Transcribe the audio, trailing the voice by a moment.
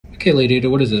Okay, Lady Ada,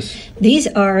 what is this? These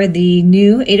are the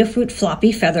new Adafruit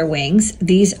floppy feather wings.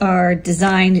 These are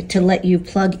designed to let you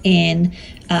plug in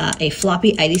a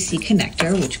floppy IDC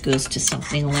connector, which goes to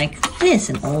something like this,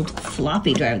 an old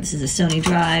floppy drive. This is a Sony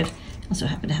drive. Also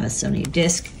happen to have a Sony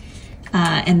disc.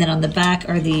 And then on the back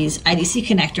are these IDC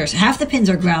connectors. Half the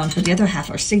pins are ground, but the other half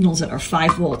are signals that are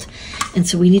 5 volt. And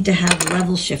so we need to have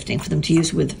level shifting for them to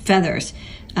use with feathers.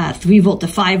 3 volt to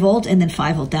 5 volt, and then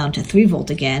 5 volt down to 3 volt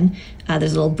again.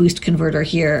 There's a little boost converter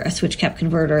here, a switch cap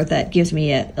converter that gives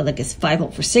me a 5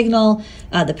 volt for signal.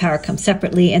 The power comes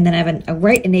separately, and then I have a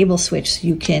write enable switch so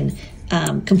you can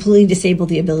completely disable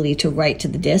the ability to write to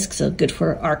the disk, so good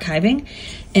for archiving.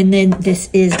 And then this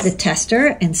is the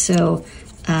tester, and so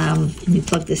you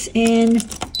plug this in,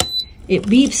 it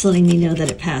beeps letting me know that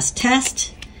it passed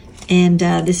test, and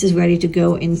this is ready to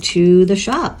go into the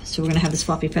shop. So we're going to have this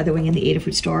floppy feather wing in the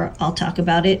Adafruit store. I'll talk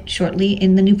about it shortly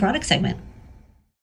in the new product segment.